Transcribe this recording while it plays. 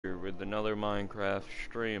with another Minecraft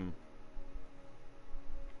stream.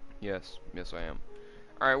 Yes, I am.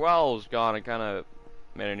 Alright, while I was gone, I kinda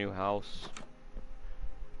made a new house.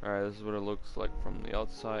 Alright, this is what it looks like from the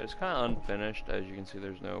outside. It's kinda unfinished, as you can see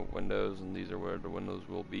there's no windows, and these are where the windows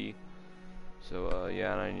will be. So,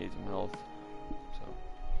 yeah, and I need some health. So.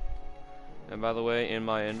 And by the way, in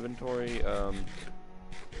my inventory, let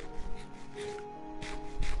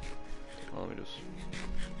me just...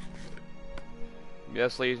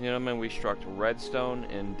 Yes, ladies and gentlemen, we struck redstone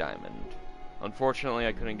and diamond. Unfortunately,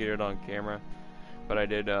 I couldn't get it on camera, but I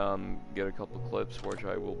did get a couple clips, which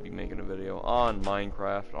I will be making a video on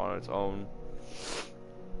Minecraft on its own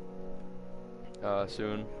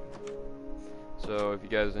soon. So if you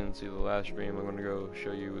guys didn't see the last stream, I'm going to go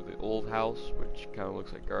show you the old house, which kind of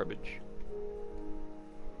looks like garbage.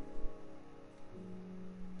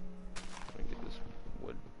 Let me get this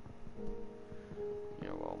wood.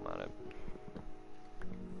 Yeah, well, I'm at it.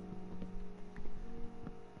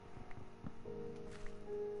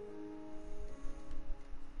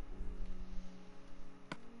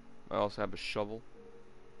 I also have a shovel,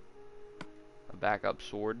 a backup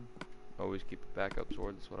sword. Always keep a backup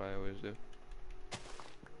sword, that's what I always do.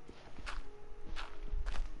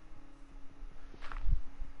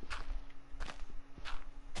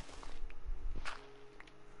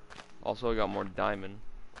 Also, I got more diamond.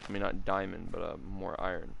 I mean, not diamond, but more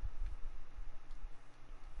iron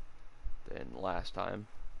than last time.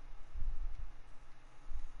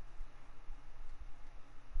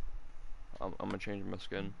 I'm gonna change my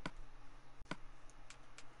skin.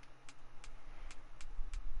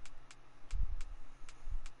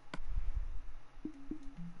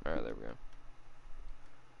 Alright, there we go.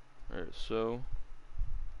 Alright, so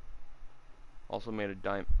also made a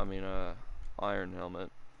iron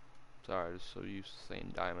helmet. Sorry, I just so used to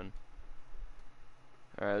saying diamond.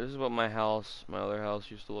 Alright, this is what my other house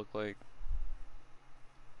used to look like.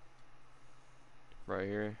 Right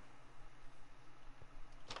here.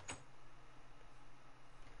 That's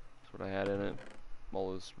what I had in it.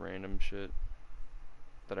 All this random shit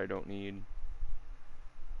that I don't need.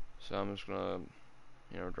 So I'm just gonna,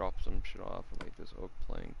 you know, drop some shit off, like this oak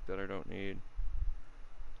plank that I don't need.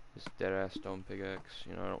 This dead ass stone pickaxe,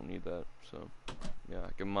 you know, I don't need that. So yeah,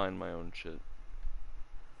 I can mine my own shit.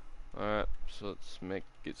 Alright, so let's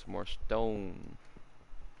get some more stone.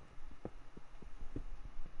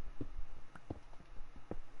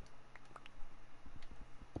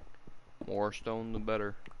 More stone the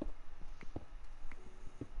better.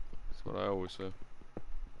 That's what I always say.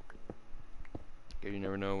 Cause you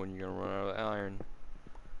never know when you're gonna run out of iron,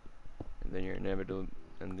 and then you're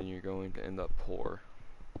going to end up poor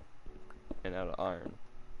and out of iron.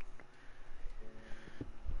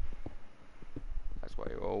 That's why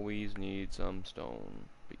you always need some stone,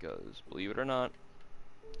 because believe it or not,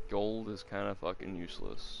 gold is kind of fucking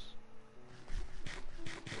useless.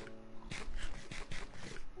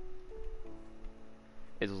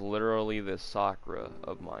 It's literally the Sakura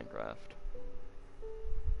of Minecraft.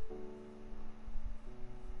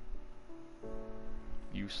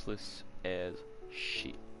 Useless as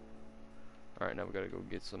shit. Alright, now we gotta go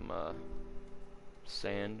get some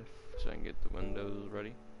sand so I can get the windows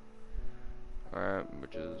ready. Alright,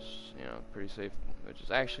 which is, you know, pretty safe, which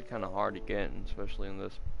is actually kind of hard to get, especially in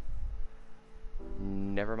this.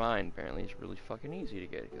 Never mind, apparently it's really fucking easy to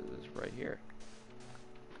get because it's right here.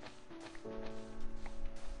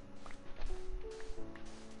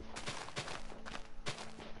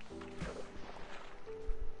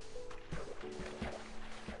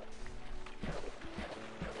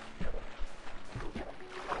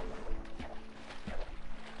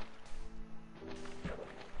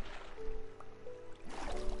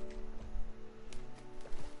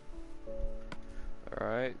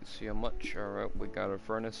 Alright, see how much. Alright, we got a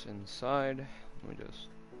furnace inside. Let me just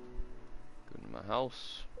go to my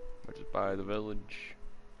house, which is by the village.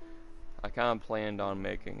 I kind of planned on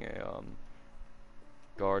making a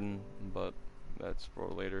garden, but that's for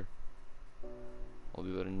later. I'll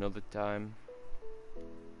do that another time,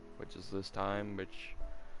 which is this time, which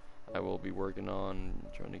I will be working on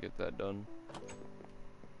trying to get that done.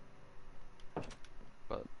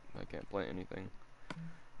 But I can't plant anything.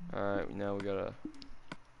 Alright, now we gotta...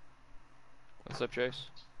 What's up, Chase?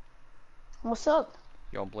 What's up?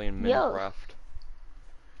 Y'all playing Minecraft?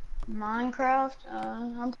 Minecraft?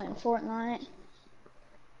 I'm playing Fortnite.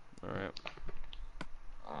 Alright.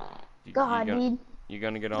 God, dude. You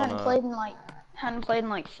gonna get on, hadn't played in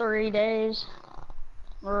like 3 days.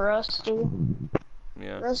 Rusty.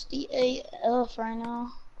 Yeah. Rusty AF right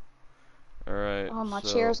now. Alright. Oh, my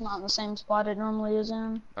chair's not in the same spot it normally is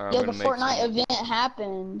in. Right, Yo, the Fortnite event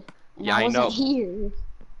happened, and I wasn't here.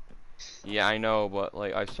 Yeah, I know, but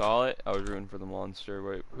like I saw it, I was rooting for the monster.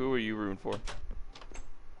 Wait, who were you rooting for?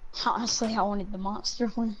 Honestly, I wanted the monster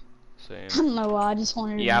one. I Same. don't know why, I just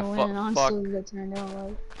wanted him Yeah, to win, and fuck, honestly, that turned out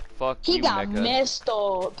like... fuck He you, got Mecha. messed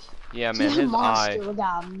up. Yeah, man, That his eye. monster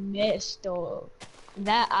got messed up.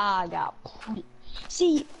 That eye got point.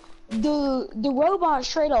 See, the robot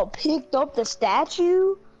straight up picked up the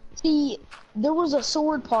statue. See, there was a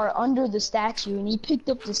sword part under the statue, and he picked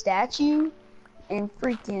up the statue, and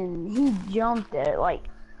freaking he jumped at it. Like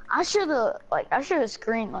I should have you should have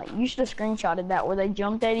screenshotted that where they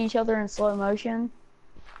jumped at each other in slow motion.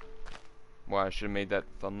 Well, I should have made that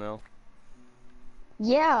thumbnail.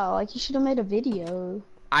 Yeah, like you should have made a video.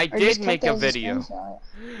 I Or did just kept make it a as a video. screenshot.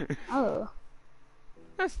 Oh.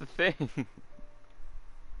 That's the thing.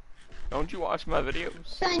 Don't you watch my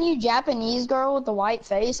videos? That new Japanese girl with the white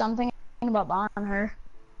face, I'm thinking about buying her.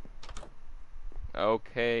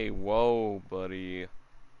 Okay, whoa, buddy.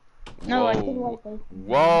 No, like the Whoa. white face.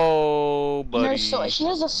 Whoa, buddy. So she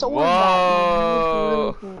has a sword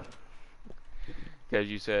Whoa. back then. Really cool.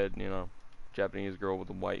 Because you said, you know, Japanese girl with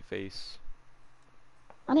a white face.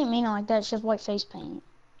 I didn't mean it like that, she has white face paint.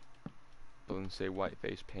 Don't say white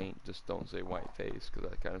face paint, just don't say white face, because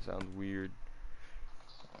that kind of sounds weird.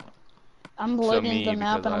 I'm To loading me, the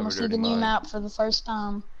map because and I I'm have gonna a see the dirty new mind. map for the first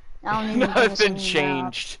time. I don't even think it's a Nothing new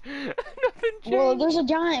changed. Nothing changed. Well, there's a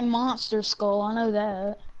giant monster skull, I know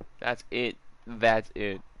that. That's it. That's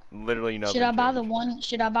it. Literally nothing Should I buy changed.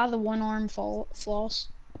 should I buy the one-arm floss?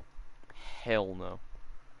 Hell no.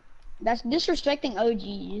 That's disrespecting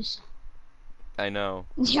OGs. I know.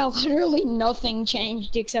 Yeah, literally nothing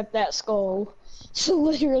changed except that skull. So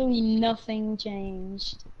literally nothing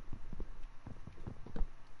changed.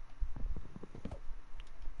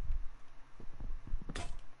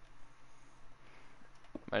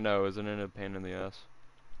 I know, isn't it a pain in the ass?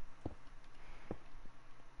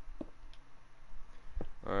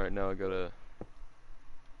 Alright, now I gotta...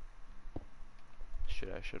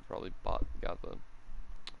 Shit, I should probably got the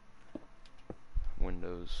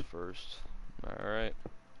windows first. Alright.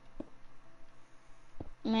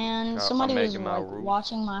 Man, I'm somebody was making my like roof.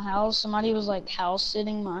 watching my house. Somebody was like house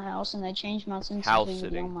sitting my house, and they changed my sensitivity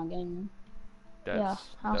sitting? on my game. That's, Yeah,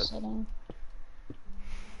 house sitting.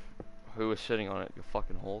 Who was sitting on it? You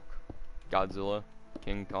fucking Hulk? Godzilla?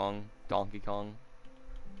 King Kong? Donkey Kong?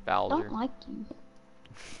 Bowser? Don't like you.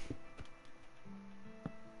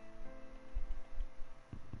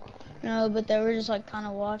 No, but they were just like kind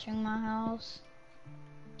of watching my house.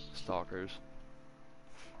 Stalkers.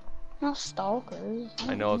 Not stalkers.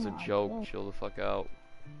 I know it's a like joke. that. Chill the fuck out.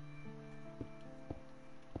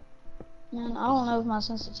 Man, I don't know if my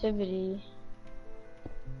sensitivity.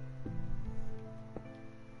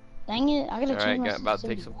 Dang it, I gotta change Alright, my got about to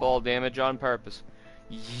take sensitivity. some fall damage on purpose.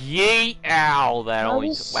 Yeet! Ow! That Bro, only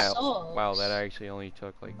this wow. sucks. Wow, that actually only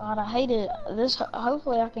took like... God, I hate it.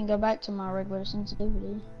 Hopefully I can go back to my regular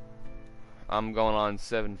sensitivity. I'm going on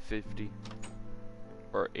 750.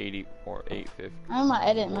 Or 80, or 850. I know my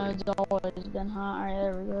edit mode's always been high. Alright,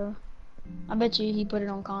 there we go. I bet you he put it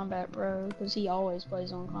on Combat Pro, because he always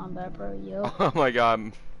plays on Combat Pro, yo. Oh my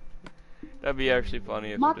god. That'd be actually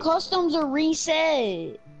funny if My it just... customs are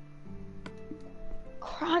reset!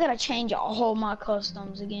 I gotta change all my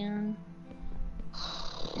customs again.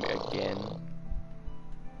 Again.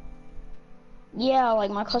 Yeah,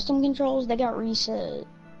 like my custom controls, they got reset.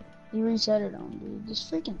 You reset it on, dude. This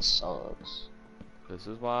freaking sucks. This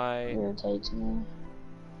is why It irritates me.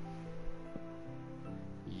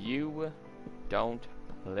 you don't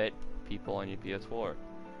let people on your PS4.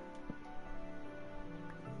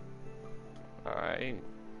 Alright.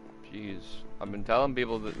 Jeez. I've been telling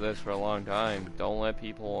people this for a long time. Don't let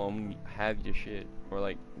people have your shit. Or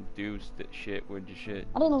like, do shit with your shit.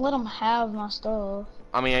 I didn't let them have my stuff.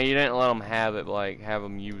 I mean, you didn't let them have it, but like, have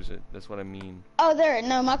them use it. That's what I mean. Oh,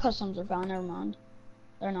 no, my customs are fine. Never mind.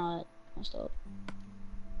 They're not messed up.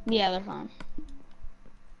 Yeah, they're fine.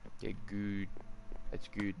 Yeah, good. That's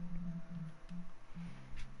good.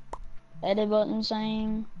 Edit button,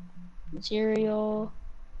 same. Material.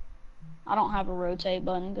 I don't have a rotate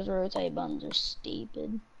button because rotate buttons are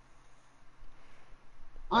stupid.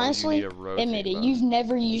 Honestly, you need a rotate admit it. button. You've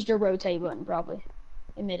never used a rotate button properly.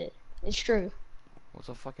 Admit it. It's true. What's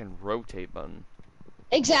a fucking rotate button?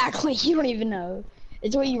 Exactly. You don't even know.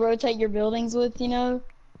 It's what you rotate your buildings with, you know?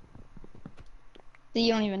 So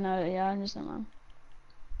you don't even know. Yeah, just never mind.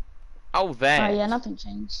 Oh, that. Oh yeah, nothing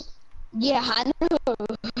changed. Yeah, I know.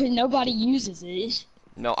 Nobody uses it.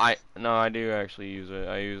 No, I do actually use it.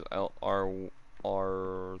 I use R3.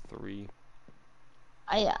 No,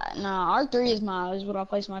 R3 is what I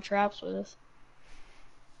place my traps with.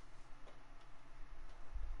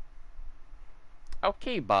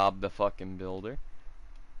 Okay, Bob the fucking builder.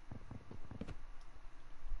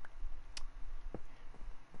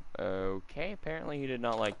 Okay, apparently he did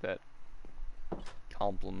not like that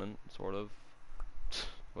compliment, sort of.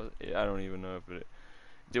 I don't even know if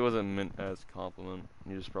it wasn't meant as a compliment.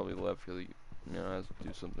 He just probably left because he, has to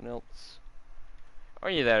do something else. Or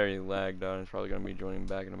either that or he lagged out and he's probably going to be joining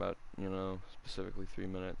back in about, specifically 3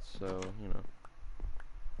 minutes, so,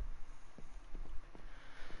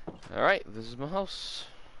 Alright, this is my house.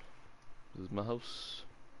 This is my house.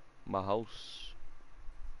 My house.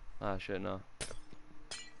 Ah, shit, no.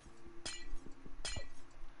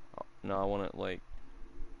 Oh, no, I want it, like,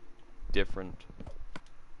 different.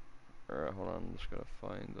 Alright, hold on, I'm just gonna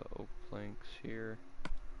find the oak planks here.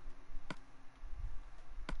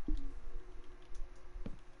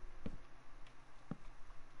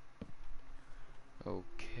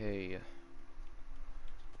 Okay.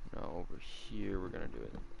 Now over here we're gonna do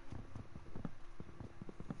it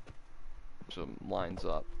so it lines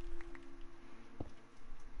up.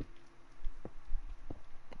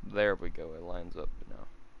 There we go, it lines up now.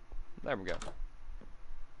 There we go.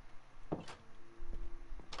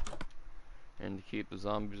 And to keep the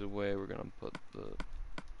zombies away, we're gonna put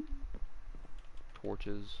the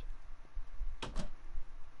torches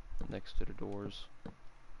next to the doors.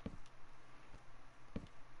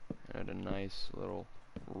 Add a nice little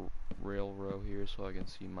rail row here so I can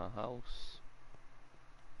see my house.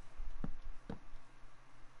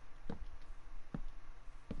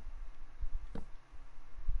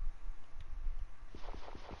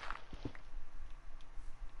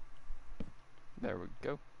 There we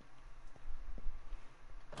go.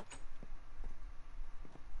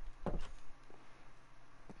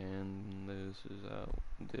 And this is how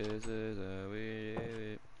we do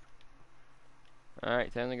it.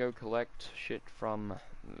 Alright, time to go collect shit from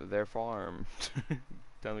their farm.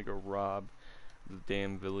 Time to go rob the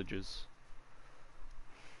damn villages.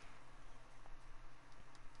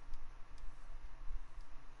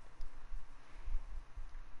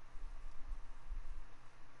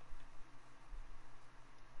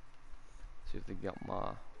 See if they got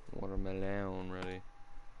my watermelon ready.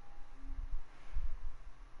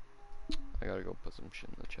 I gotta go put some shit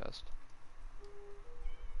in the chest.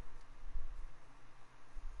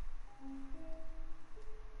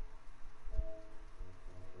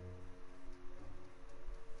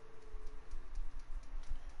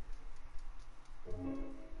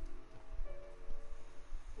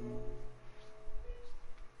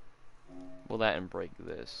 Well, that and break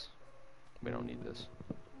this. We don't need this.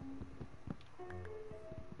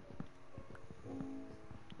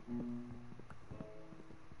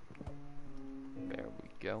 There we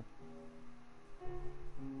go.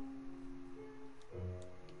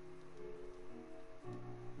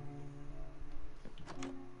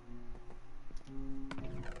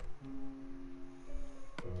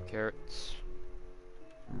 Carrots,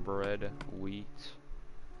 bread, wheat,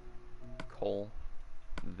 coal,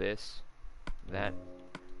 this, that,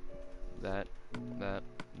 that, that,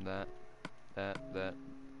 that, that.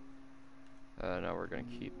 Now we're gonna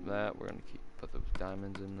keep that. We're gonna put those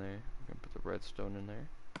diamonds in there. We're gonna put the redstone in there.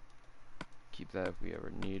 Keep that if we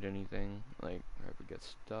ever need anything, like if we get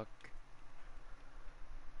stuck.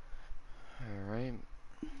 Alright.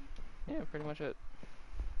 Yeah, pretty much it.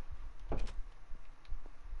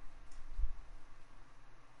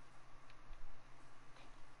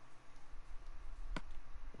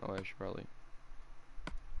 Oh, I should probably.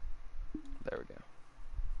 There we go.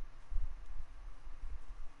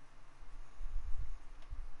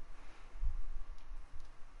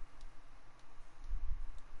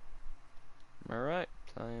 Alright,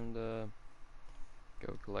 time to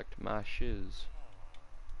go collect my shiz.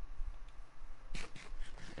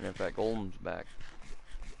 And if that golem's back,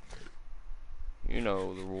 you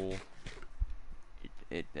know the rule.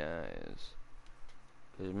 It dies.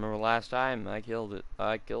 Cause remember last time I killed it.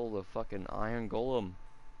 I killed a fucking iron golem.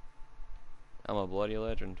 I'm a bloody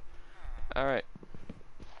legend. Alright.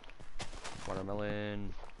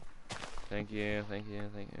 Watermelon. Thank you, thank you,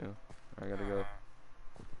 thank you. I gotta go.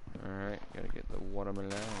 Alright, gotta get the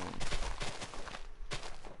watermelon.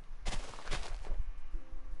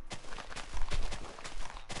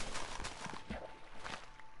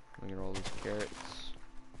 Look at all these carrots.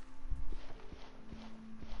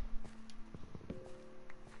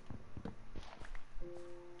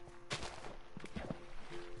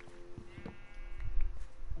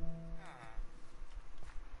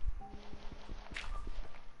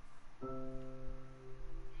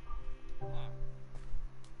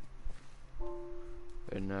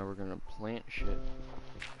 And now we're gonna plant shit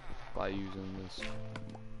by using this.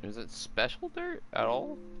 Is it special dirt at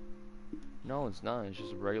all? No, it's not. It's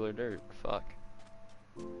just regular dirt. Fuck.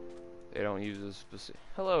 They don't use a specific.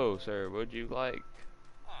 Hello, sir. Would you like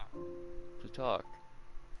to talk?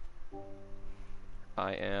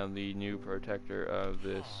 I am the new protector of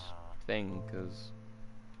this thing, because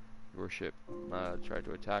your ship tried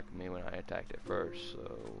to attack me when I attacked it first,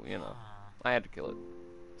 so, you know, I had to kill it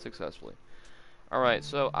successfully. Alright,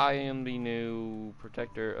 so I am the new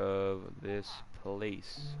protector of this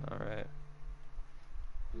place. Alright.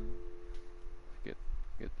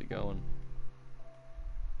 Get the going.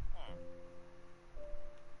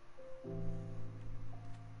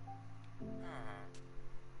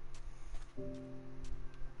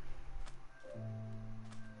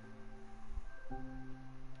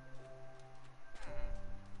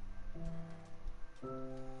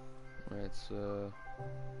 Alright, so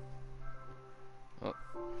oh.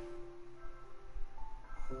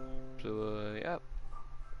 So yeah.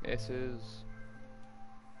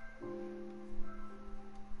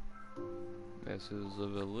 This is a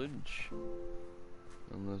village.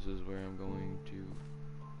 And this is where I'm going to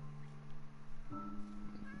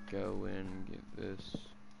go and get this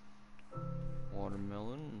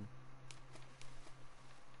watermelon.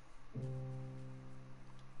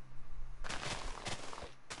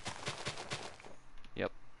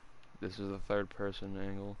 Yep, this is the third person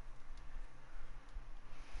angle.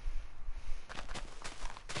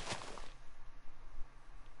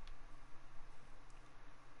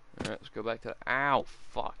 Alright, let's go back to ow,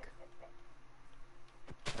 fuck.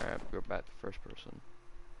 Alright, go back to first person.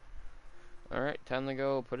 Alright, time to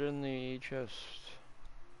go put it in the chest.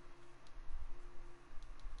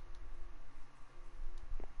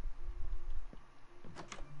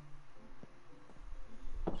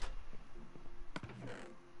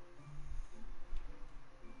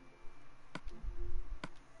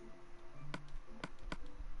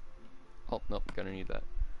 Oh, nope, gonna need that.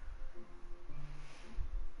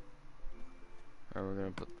 Alright, we're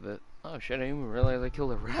gonna put that. Oh shit, I didn't even realize I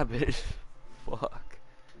killed a rabbit. Fuck.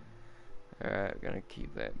 Alright, we're gonna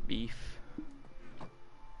keep that beef.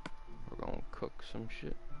 We're gonna cook some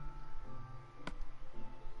shit.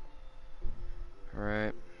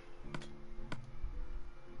 Alright.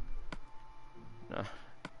 Nah.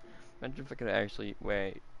 Imagine if I could actually.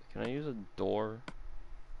 Wait, can I use a door?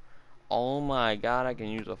 Oh my god, I can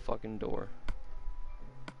use a fucking door.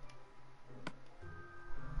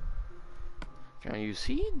 Can I use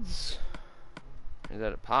seeds? Is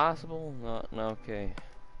that possible? No, no, okay.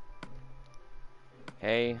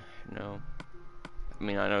 Hey, no. I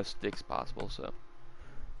mean, I know sticks possible, so.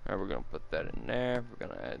 Alright, we're gonna put that in there. We're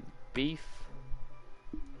gonna add beef.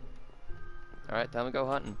 Alright, time to go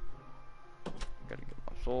hunting. Gotta get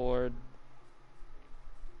my sword.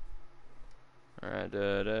 Alright,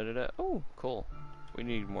 oh, cool. We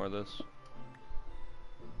need more of this.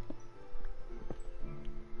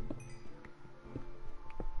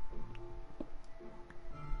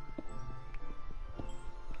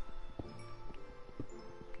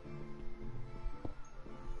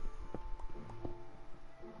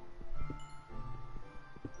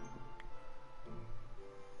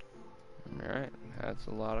 Alright, that's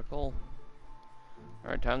a lot of coal.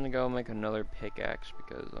 Alright, time to go make another pickaxe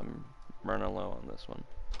because I'm running low on this one.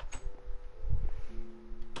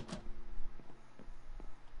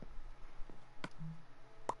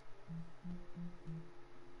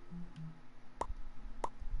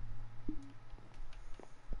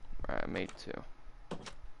 Alright, I made two.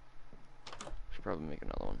 Should probably make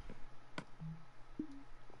another one.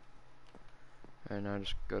 And now I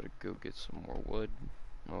just gotta go get some more wood.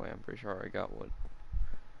 Oh wait, I'm pretty sure I got wood.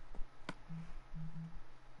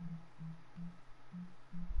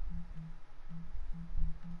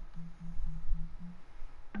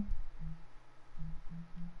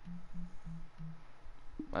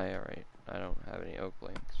 Alright, I don't have any oak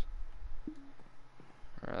planks.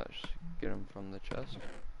 Alright, let's get them from the chest.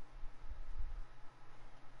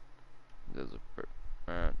 There's a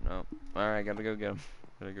alright, no. Alright, gotta go get them.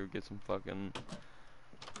 Gotta go get some fucking.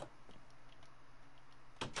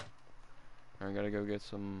 I gotta go get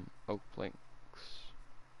some oak planks.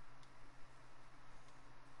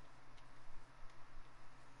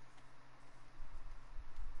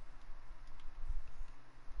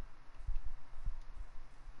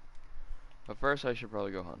 But first I should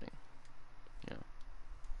probably go hunting. You know.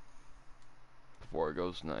 Before it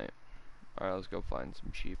goes night. Alright, let's go find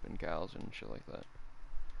some sheep and cows and shit like that.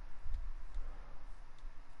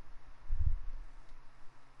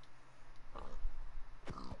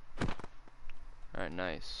 Alright,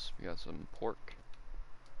 nice. We got some pork.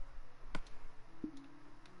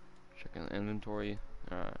 Checking the inventory.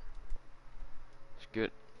 Alright.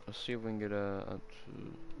 Let's see if we can get a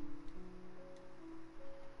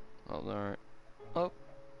Oh, alright. Oh,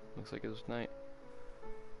 looks like it's night.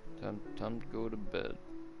 Time to go to bed.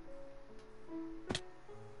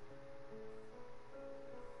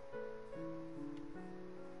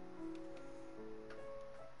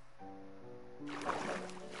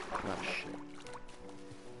 Oh shit.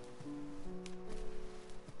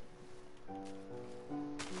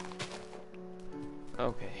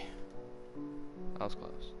 Okay. That was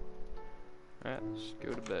close. Alright, let's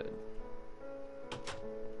go to bed.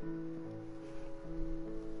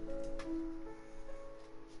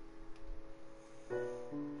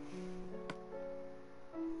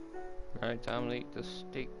 Alright, time to eat the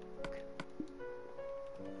steak.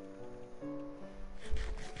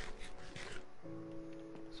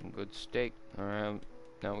 Some good steak. Alright,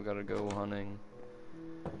 now we gotta go hunting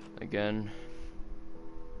again.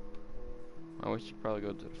 I wish you'd probably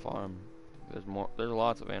go to the farm. There's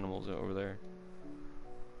lots of animals over there.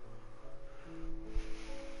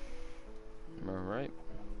 Alright.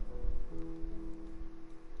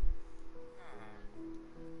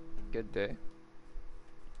 Good day.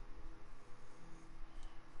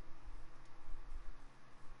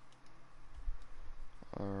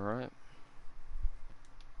 Alright.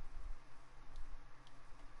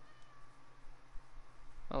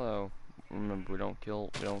 Hello. Remember, we don't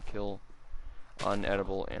kill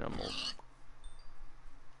unedible animals.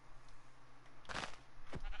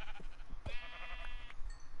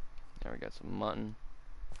 There we got some mutton.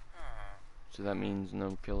 So that means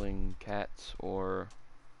no killing cats or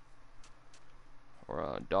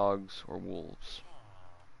dogs or wolves.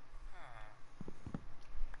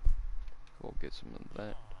 We'll get some of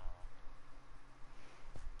that.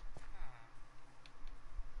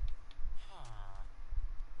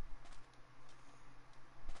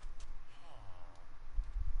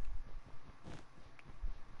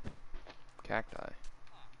 Cacti.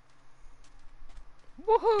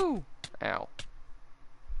 Woohoo! Ow.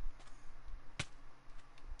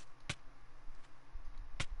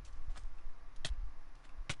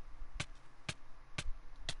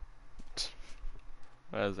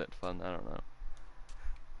 Why is that fun? I don't know.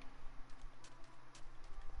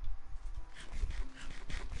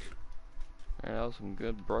 Alright, that was some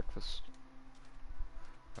good breakfast.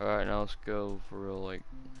 Alright, now let's go for real, like,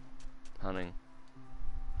 hunting.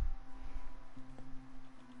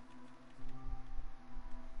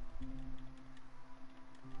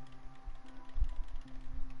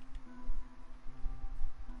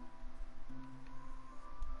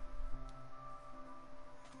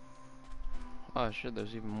 Oh shit,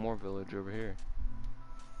 there's even more village over here.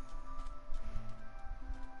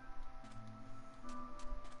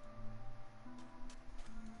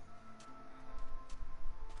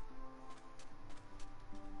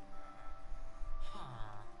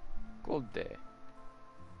 Good day.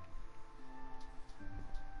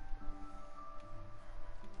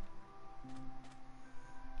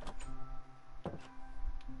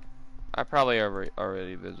 I probably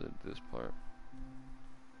already visited this part.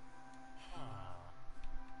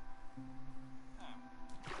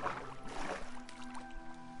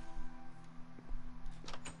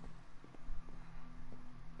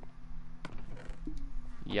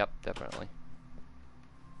 Yep, definitely.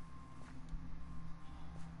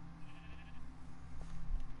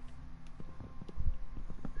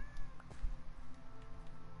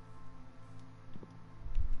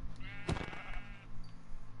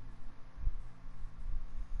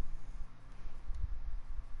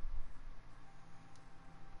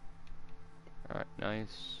 Alright,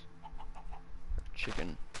 nice.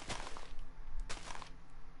 Chicken.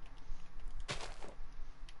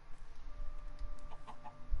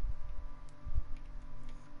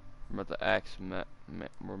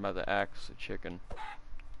 We're about to axe the chicken.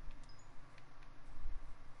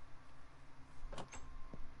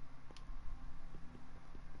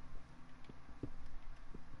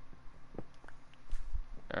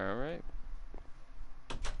 Alright.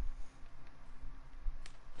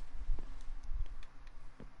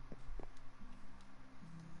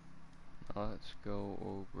 Let's go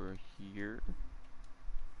over here.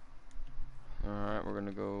 Alright, we're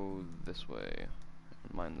gonna go this way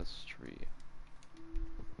and mine this tree.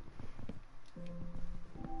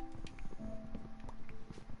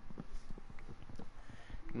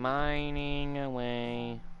 Mining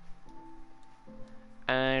away.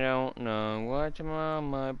 I don't know what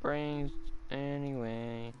mama brings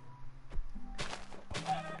anyway.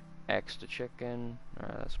 Extra chicken.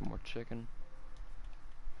 Alright, that's more chicken.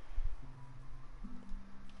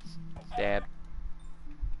 Stab.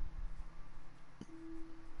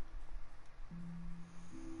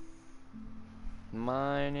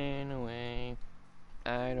 Mining away.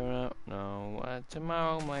 I don't know what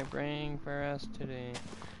tomorrow might bring for us today.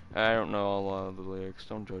 I don't know a lot of the lyrics.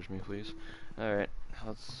 Don't judge me, please. Alright,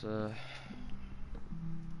 let's,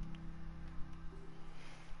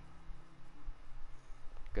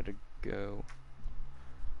 gotta go.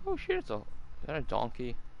 Oh shit, is that a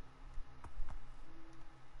donkey?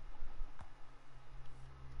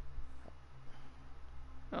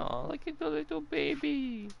 Oh, look at the little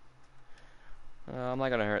baby. I'm not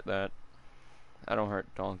gonna hurt that. I don't hurt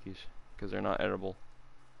donkeys, because they're not edible.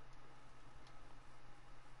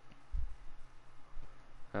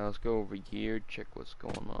 Now let's go over here, check what's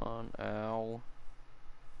going on. Ow.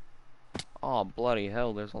 Oh, bloody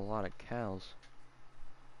hell, there's a lot of cows.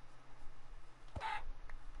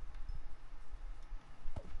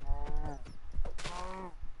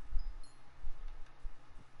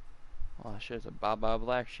 Oh shit, it's a Baba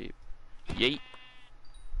black sheep. Yeet.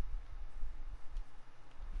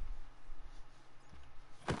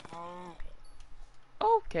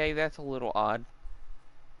 Okay, that's a little odd.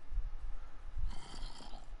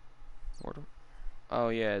 Oh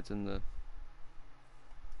yeah, it's in the...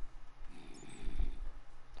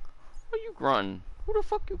 What are you grunting? Who the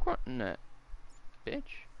fuck you grunting at?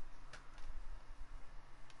 Bitch.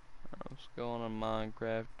 Let's go on a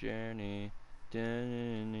Minecraft journey.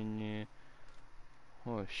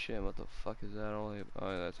 Oh shit, what the fuck is that all?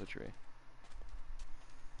 Oh yeah, that's a tree.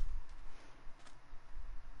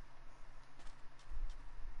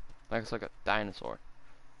 Looks like a dinosaur.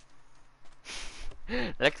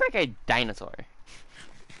 Looks like a dinosaur.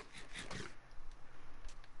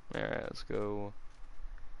 Alright, let's go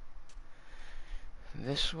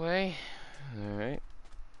this way. Alright.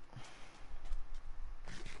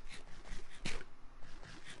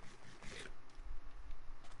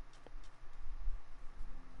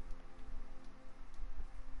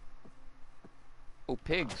 Oh,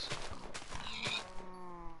 pigs.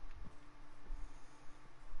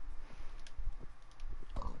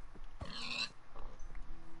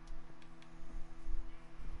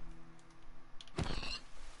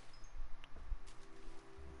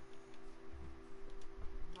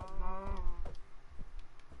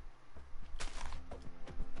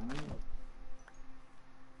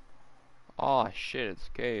 Oh shit, it's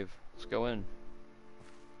a cave. Let's go in.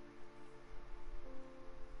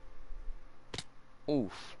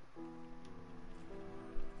 Oof.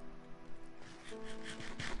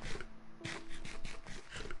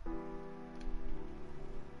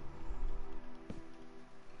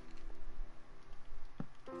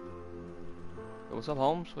 Hey, what's up,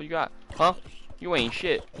 Holmes? What you got? Huh? You ain't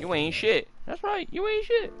shit. You ain't shit. That's right. You ain't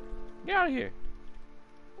shit. Get out of here.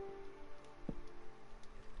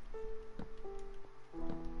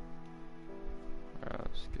 Alright,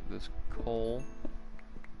 let's get this coal.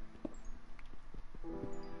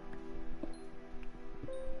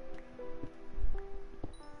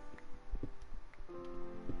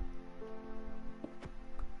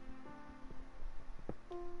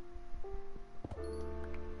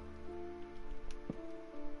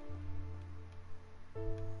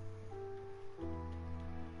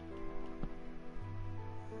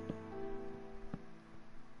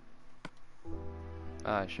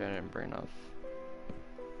 Ah, shit, I didn't bring enough.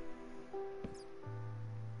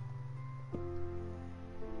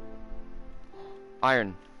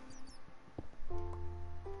 Iron.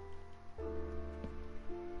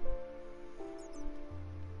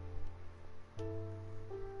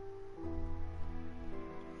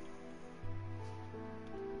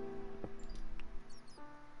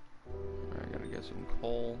 Alright, gotta get some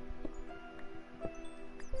coal.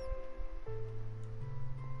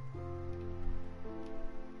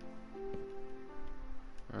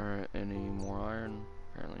 Alright, any more iron?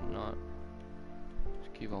 Apparently not.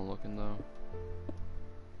 Just keep on looking though.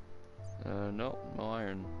 Nope, no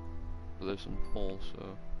iron. But there's some coal,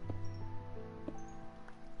 so.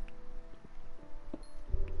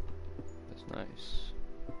 That's nice.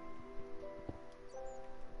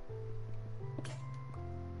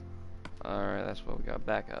 Alright, that's what we got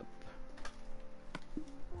back up.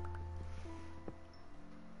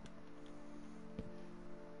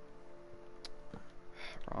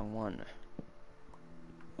 Wrong one.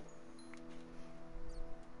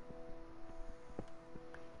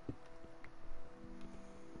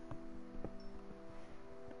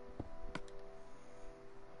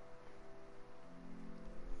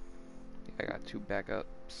 I got 2 backups,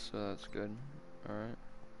 so that's good. Alright.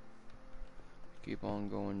 Keep on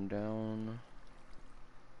going down.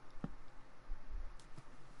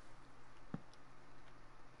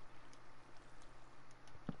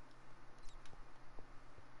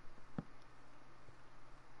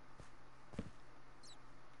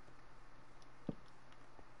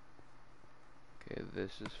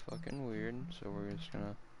 this is fucking weird, so we're just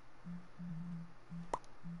gonna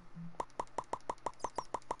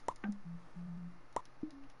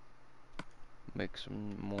make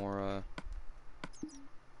some more,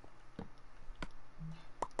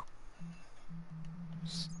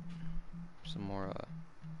 some more,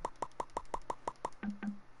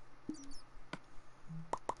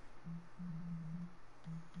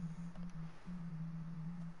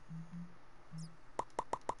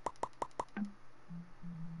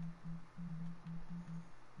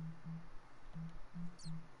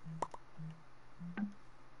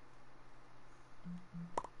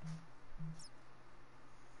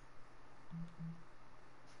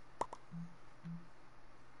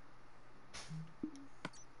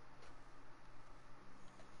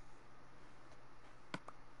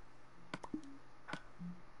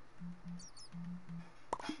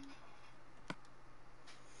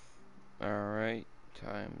 alright,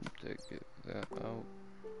 time to get that out,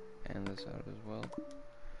 and this out as well.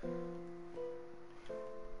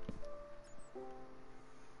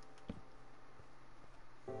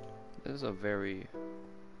 This is a very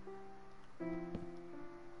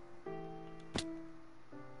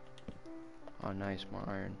nice, more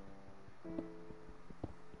iron.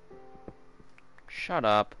 Shut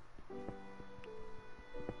up.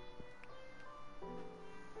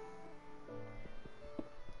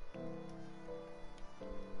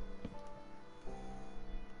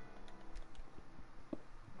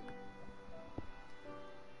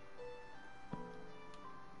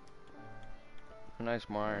 A nice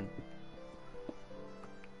more iron.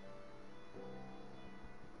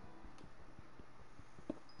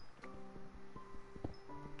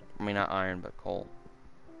 I mean, not iron, but coal.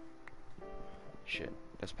 Shit,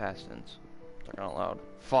 that's past tense. Talking out loud.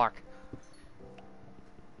 Fuck.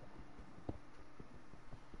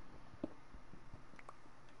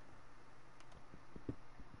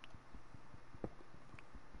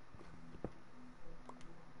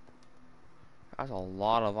 That's a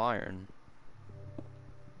lot of iron.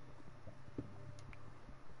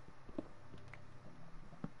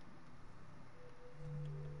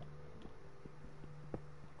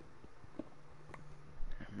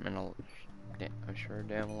 And a sure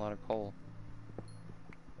damn a lot of coal.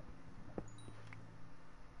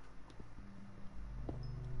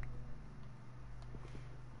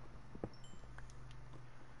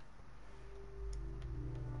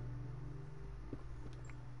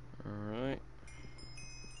 Alright.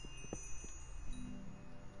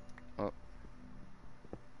 Oh.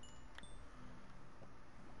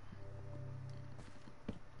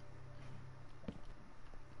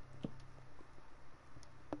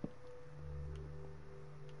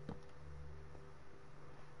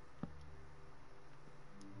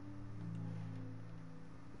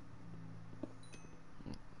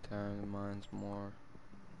 Time to mine some more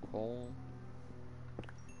coal.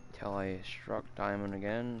 Till I struck diamond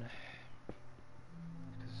again.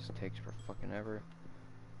 Because this takes for fucking ever.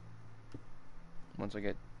 Once I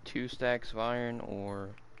get 2 stacks of iron or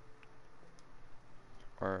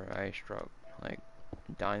I struck like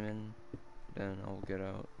diamond, then I'll get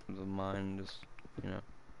out of the mine and just, you know,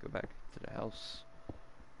 go back to the house.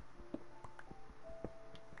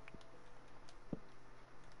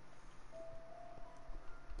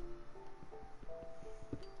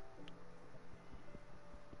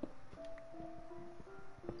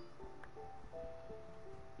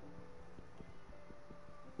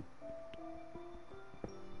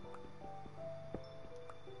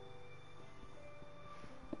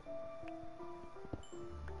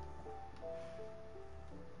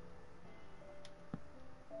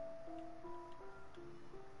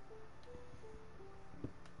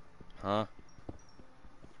 Huh?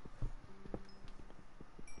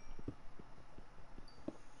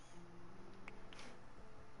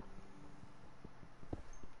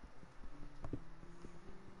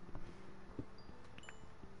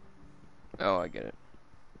 Oh, I get it.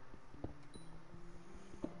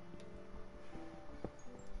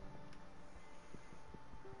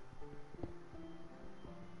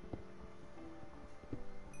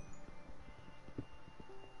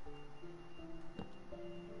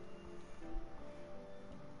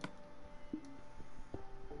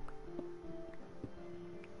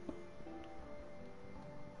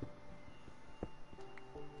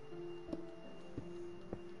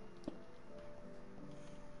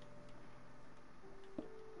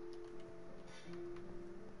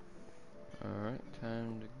 Alright,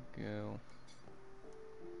 time to go.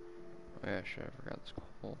 Oh yeah, shit, I forgot this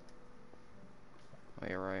coal. Oh,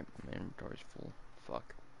 you're right, my inventory's full.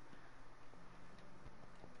 Fuck.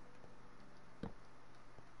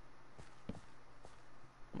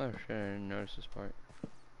 Oh shit, I didn't notice this part.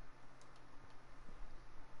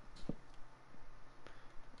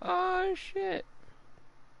 Oh shit!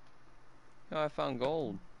 Oh, I found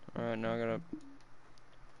gold. Alright, now I gotta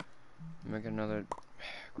make another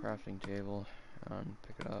crafting table and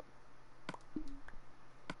pick it up.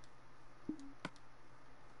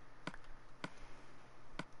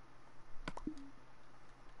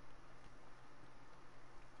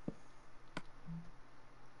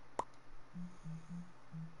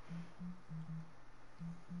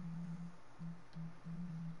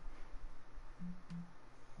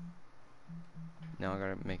 Now I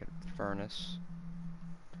gotta make a furnace.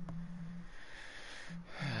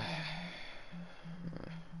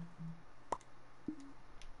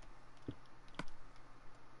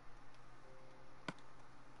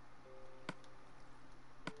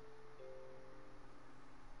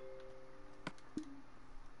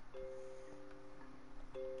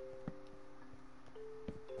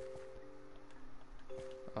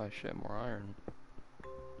 Oh shit, more iron.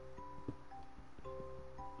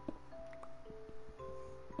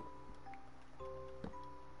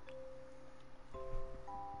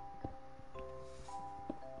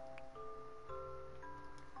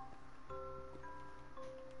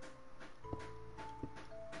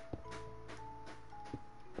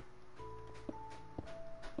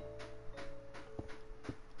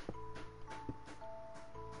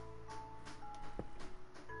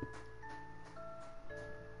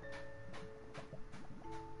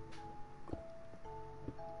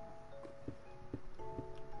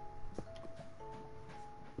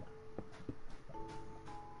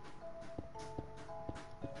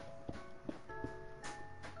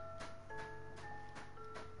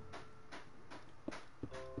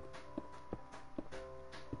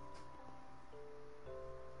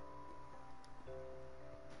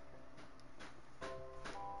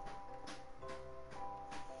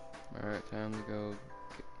 Alright, time to go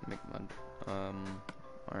make my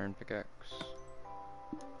iron pickaxe.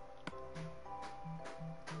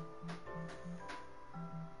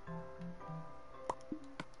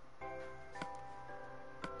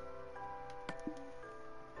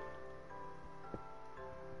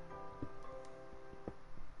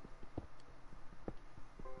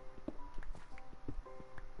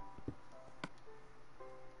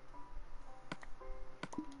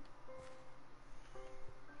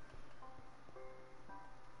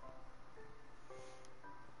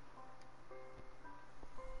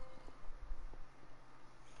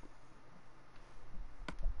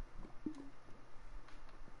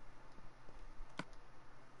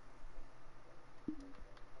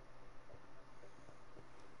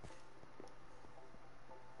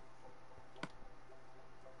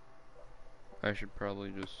 I should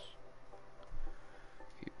probably just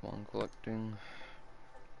keep on collecting.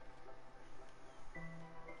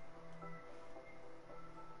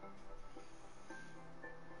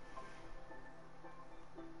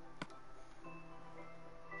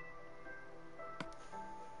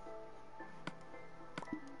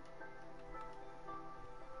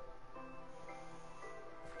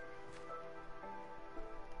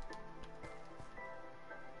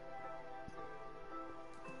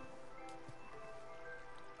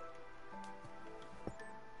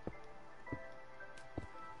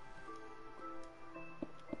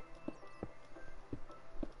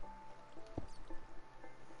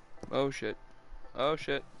 Oh shit. Oh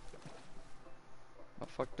shit. I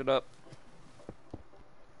fucked it up.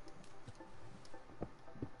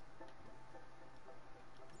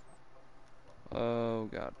 Oh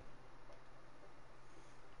god.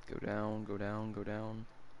 Go down, go down, go down.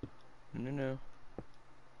 No, no.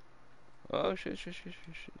 Oh shit, shit, shit,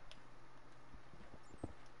 shit, shit.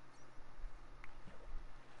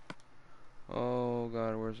 Oh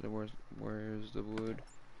god, where's the wood?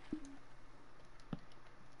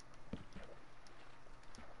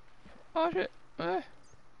 Oh shit. Ah.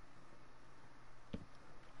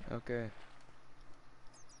 Okay.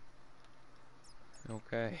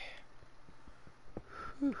 Okay.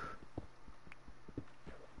 Whew.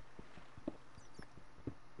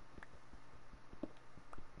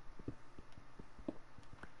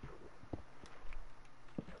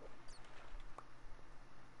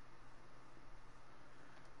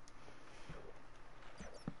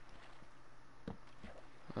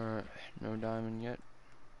 Alright, no diamond yet.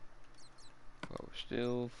 But we're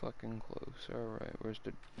still fucking close. Alright, where's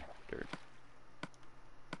the dirt?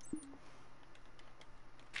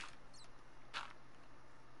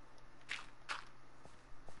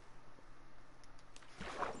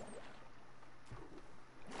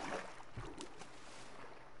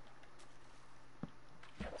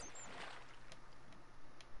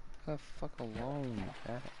 the fuck alone,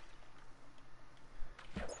 Pat.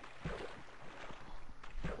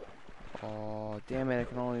 Oh, damn it, it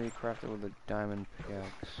can only be crafted with a diamond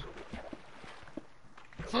pickaxe.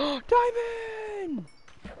 Diamond!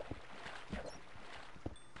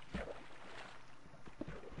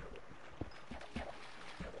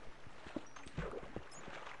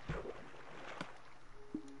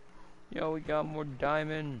 Yo, we got more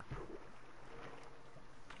diamond.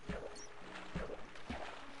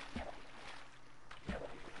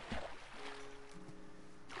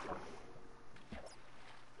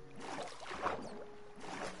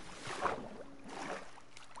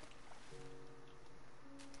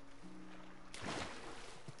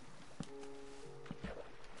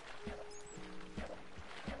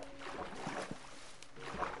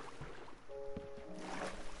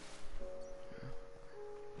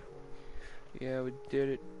 Yeah, we did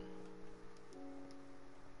it.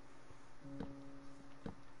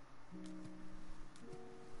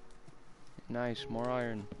 Nice, more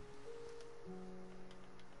iron.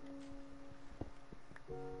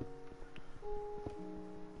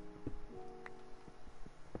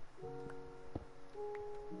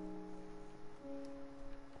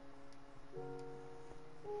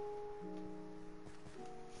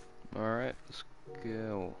 Alright, let's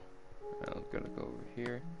go. I'm gonna go over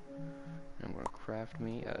here. I'm gonna craft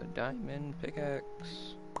me a diamond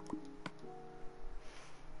pickaxe.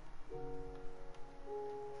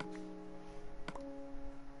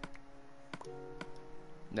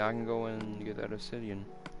 Now I can go in and get that obsidian.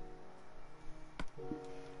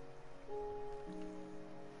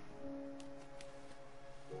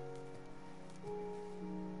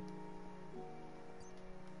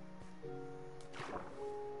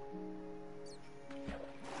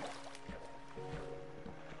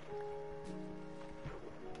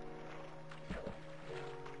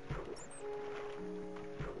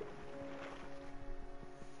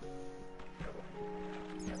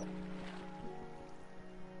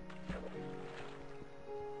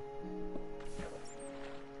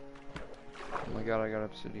 Oh my god, I got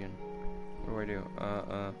obsidian. What do I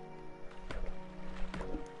do?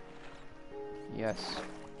 Yes.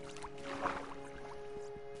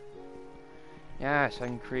 Yes, I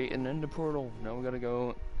can create an ender portal. Now we gotta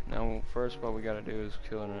go. Now, first, what we gotta do is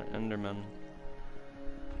kill an enderman.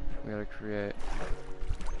 We gotta create.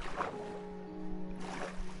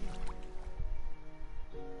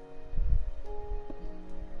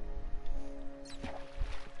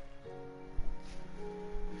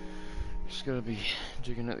 Just gotta be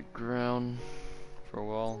digging at the ground for a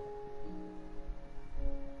while.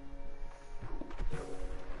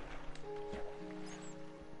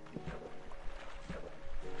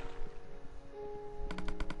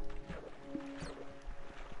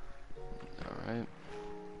 Alright.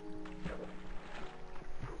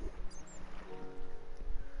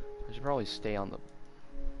 I should probably stay on the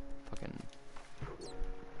fucking...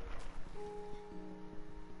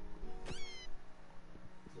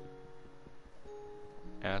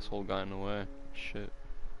 Asshole got in the way. Shit.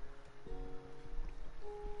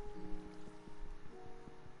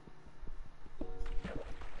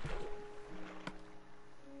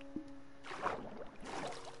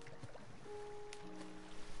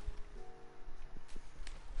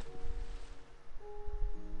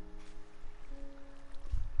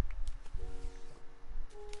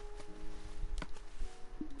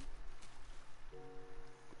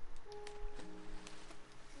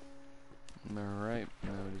 Alright, now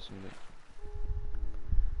we just need to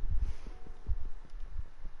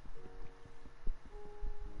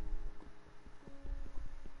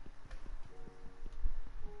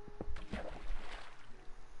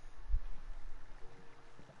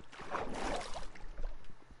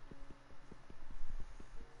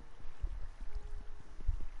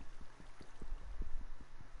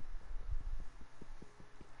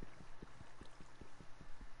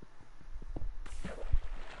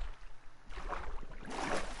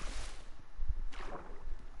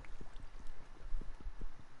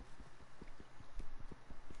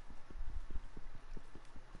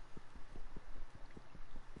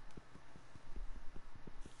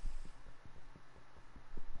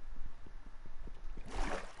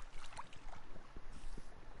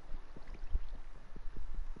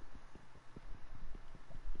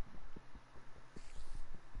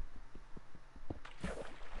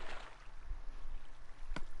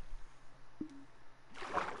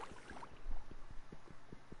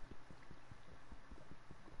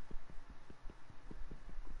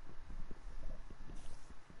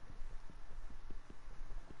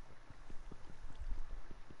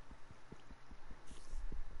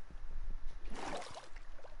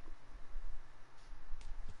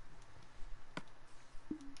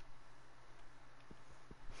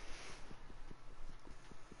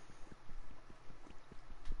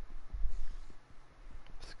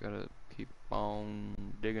gotta keep on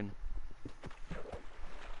digging.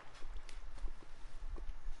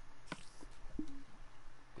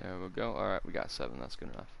 There we go. Alright, we got 7. That's good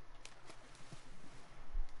enough.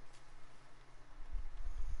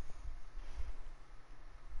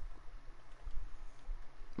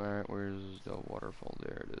 Alright, where's the waterfall?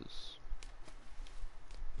 There it is.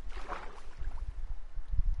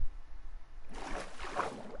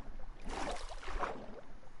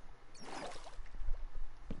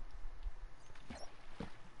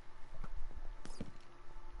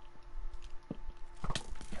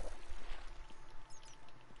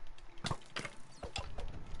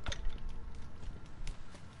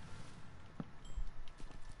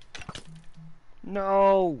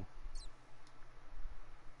 No!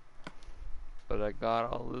 But I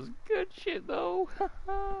got all this good shit though.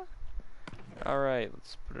 Alright,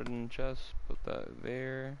 let's put it in the chest. Put that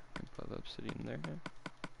there. And put the obsidian there.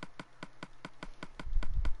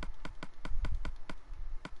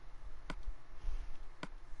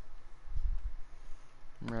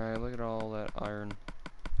 Right, look at all that iron.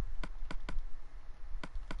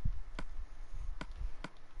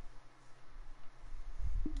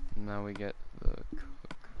 Now we get the cook.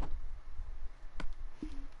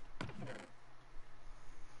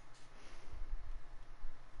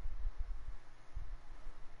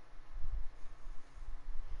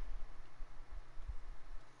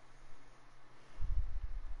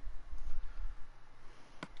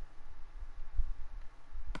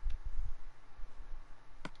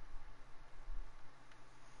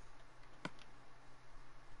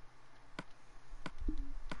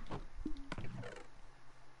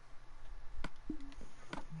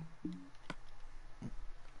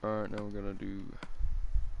 Alright, now we're gonna do.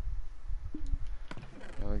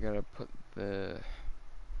 Now we gotta put the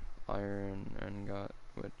iron ingot,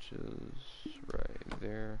 which is right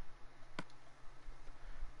there.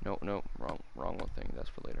 No, no, wrong one thing. That's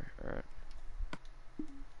for later. Alright.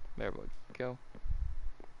 There we go.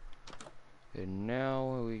 And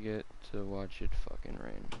now we get to watch it fucking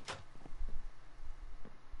rain.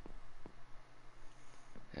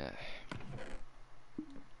 Yeah.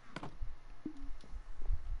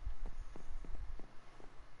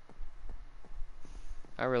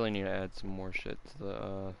 I really need to add some more shit to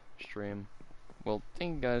the stream. Well,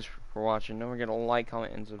 thank you guys for watching. Don't forget to like,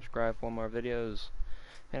 comment, and subscribe for more videos.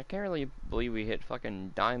 And I can't really believe we hit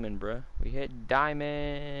fucking diamond, bruh. We hit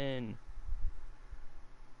diamond!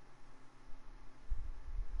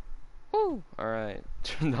 Woo! Alright.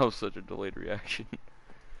 That was such a delayed reaction.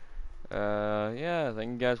 Yeah,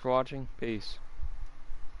 thank you guys for watching. Peace.